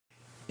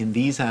In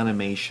these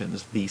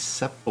animations, the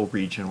septal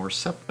region or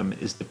septum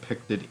is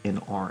depicted in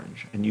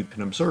orange, and you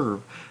can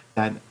observe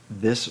that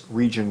this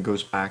region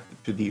goes back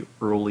to the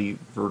early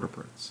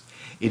vertebrates.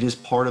 It is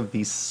part of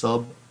the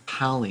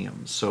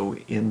subpallium, so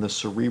in the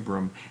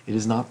cerebrum, it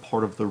is not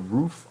part of the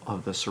roof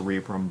of the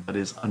cerebrum, but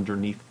is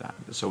underneath that.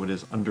 So it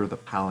is under the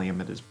pallium,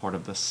 it is part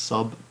of the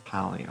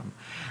subpallium,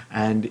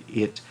 and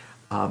it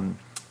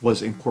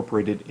was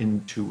incorporated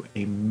into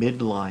a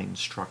midline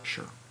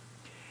structure.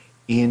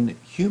 In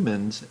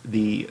humans,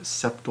 the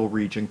septal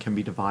region can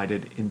be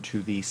divided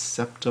into the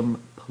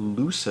septum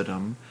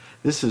pellucidum.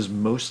 This is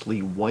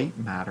mostly white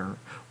matter,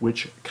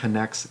 which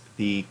connects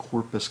the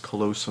corpus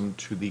callosum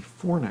to the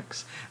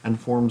fornix and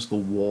forms the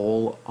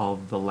wall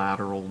of the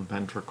lateral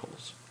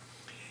ventricles.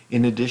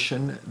 In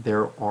addition,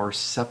 there are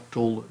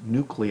septal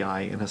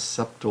nuclei in a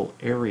septal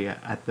area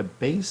at the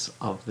base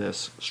of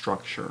this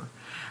structure,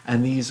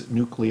 and these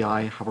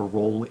nuclei have a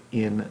role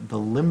in the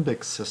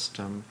limbic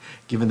system,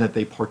 given that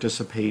they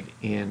participate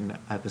in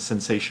the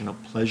sensation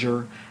of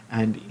pleasure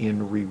and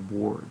in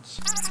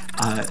rewards.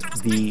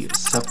 The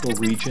septal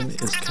region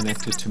is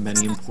connected to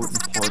many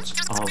important parts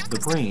of the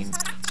brain,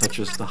 such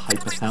as the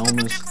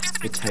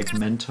hypothalamus, the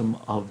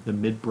tegmentum of the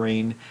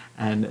midbrain,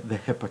 and the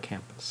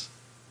hippocampus.